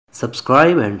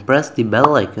Subscribe and press the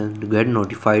bell icon to get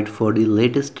notified for the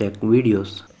latest tech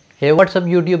videos. Hey, what's up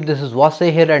YouTube, this is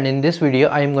Wasay here, and in this video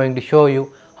I am going to show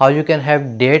you how you can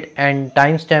have date and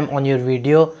timestamp on your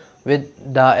video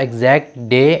with the exact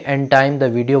day and time the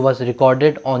video was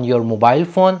recorded on your mobile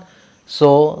phone.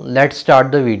 So let's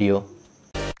start the video.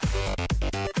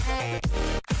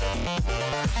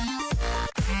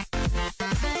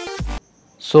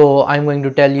 So I'm going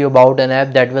to tell you about an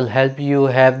app that will help you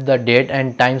have the date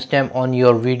and timestamp on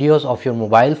your videos of your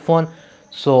mobile phone.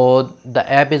 So the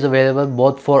app is available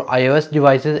both for iOS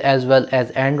devices as well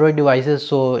as Android devices.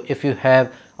 So if you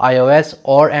have iOS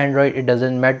or Android, it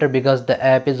doesn't matter because the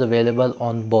app is available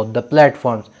on both the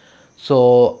platforms.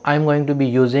 So I'm going to be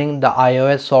using the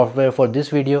iOS software for this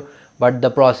video, but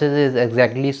the process is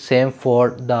exactly same for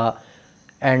the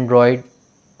Android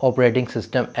operating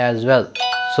system as well.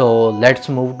 So let's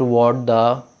move toward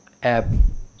the app.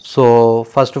 So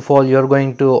first of all, you're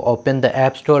going to open the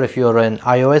App Store if you're an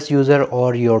iOS user,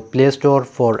 or your Play Store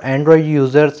for Android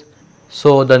users.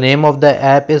 So the name of the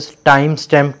app is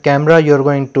Timestamp Camera. You're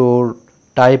going to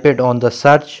type it on the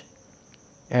search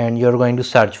and you're going to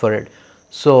search for it.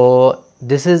 So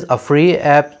this is a free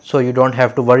app, so you don't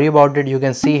have to worry about it. You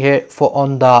can see here for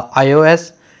on the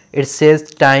iOS it says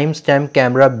Timestamp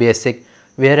Camera Basic,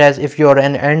 whereas if you're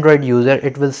an Android user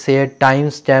it will say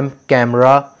Timestamp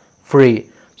Camera Free.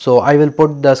 So I will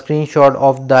put the screenshot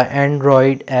of the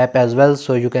Android app as well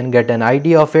so you can get an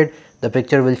idea of it. The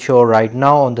picture will show right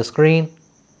now on the screen.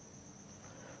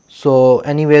 So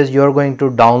anyways, you're going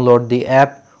to download the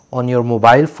app on your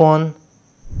mobile phone.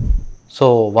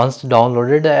 So once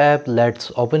downloaded the app,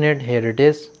 let's open it. Here it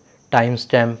is,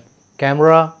 Timestamp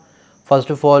Camera. First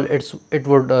of all, it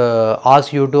would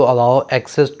ask you to allow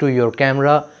access to your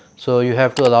camera. So you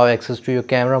have to allow access to your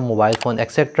camera, mobile phone,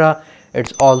 etc.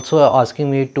 It's also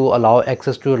asking me to allow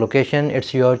access to your location.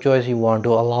 It's your choice, you want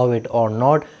to allow it or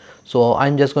not. So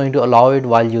I'm just going to allow it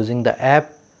while using the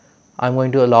app. I'm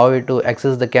going to allow it to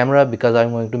access the camera because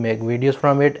I'm going to make videos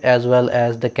from it as well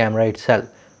as the camera itself.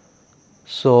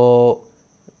 So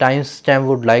Timestamp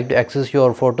would like to access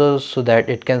your photos so that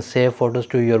it can save photos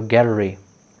to your gallery.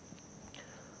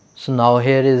 So now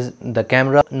here is the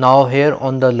camera. Now here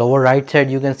on the lower right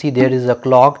side you can see there is a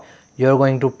clock. You're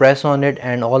going to press on it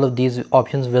and all of these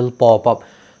options will pop up.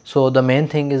 So the main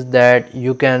thing is that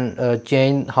you can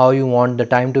change how you want the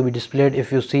time to be displayed.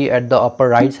 If you see at the upper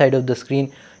right side of the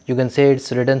screen, you can say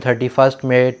it's written 31st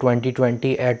May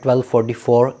 2020 at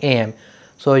 12:44 AM.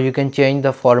 So you can change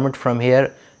the format from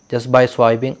here just by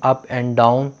swiping up and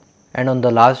down, and on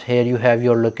the last here you have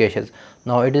your locations.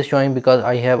 Now it is showing because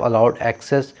I have allowed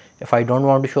access. If I don't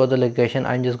want to show the location,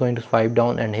 I'm just going to swipe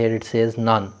down and here it says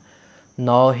none.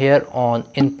 Now here on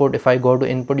input, if I go to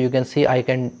input, you can see I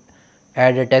can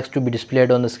add a text to be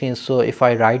displayed on the screen. So if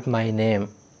I write my name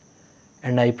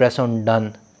and I press on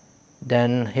done,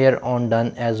 then here on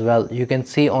done as well, you can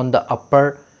see on the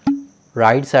upper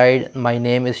right side my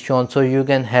name is shown. So you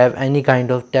can have any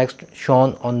kind of text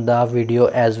shown on the video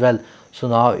as well. So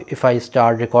now if I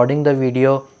start recording the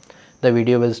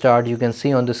video will start. You can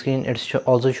see on the screen it's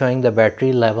also showing the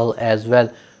battery level as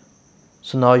well.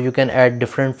 So now you can add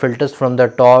different filters from the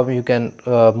top. You can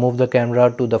move the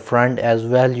camera to the front as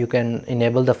well. You can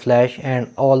enable the flash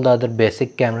and all the other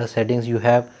basic camera settings you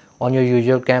have on your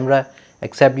usual camera,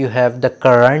 except you have the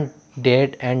current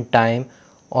date and time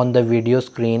on the video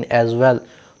screen as well.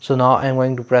 So now I'm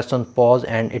going to press on pause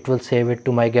and it will save it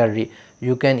to my gallery.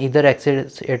 You can either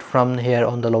access it from here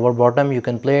on the lower bottom. You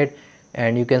can play it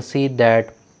and you can see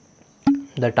that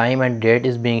the time and date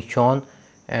is being shown.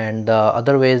 And the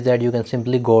other way is that you can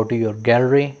simply go to your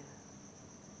gallery.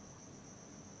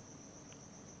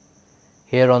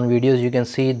 Here on videos you can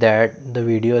see that the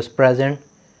video is present,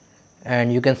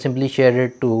 and you can simply share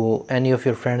it to any of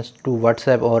your friends to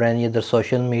WhatsApp or any other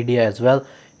social media as well.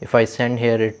 If I send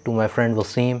here it to my friend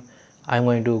Wasay, I'm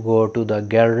going to go to the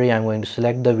gallery, I'm going to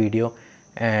select the video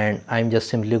and I'm just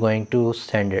simply going to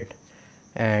send it,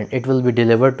 and it will be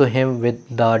delivered to him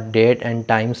with the date and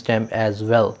timestamp as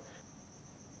well.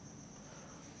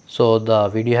 So the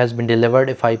video has been delivered.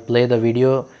 If I play the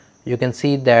video, you can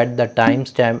see that the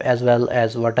timestamp as well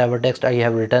as whatever text I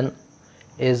have written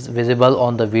is visible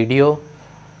on the video.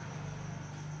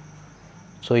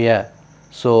 So yeah,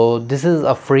 so this is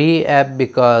a free app,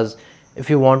 because if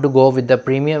you want to go with the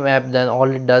premium app, then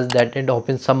all it does that it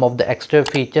opens some of the extra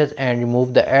features and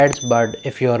remove the ads. But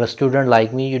if you are a student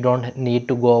like me, you don't need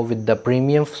to go with the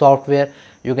premium software.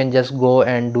 You can just go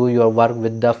and do your work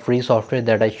with the free software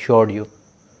that I showed you.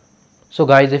 So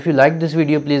guys, if you like this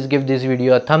video, please give this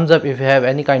video a thumbs up. If you have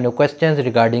any kind of questions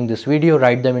regarding this video,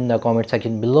 write them in the comment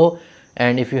section below.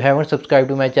 and if you haven't subscribed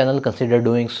to my channel, consider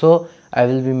doing so. I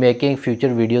will be making future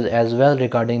videos as well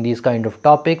regarding these kind of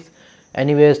topics.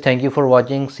 Anyways, thank you for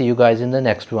watching. See you guys in the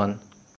next one.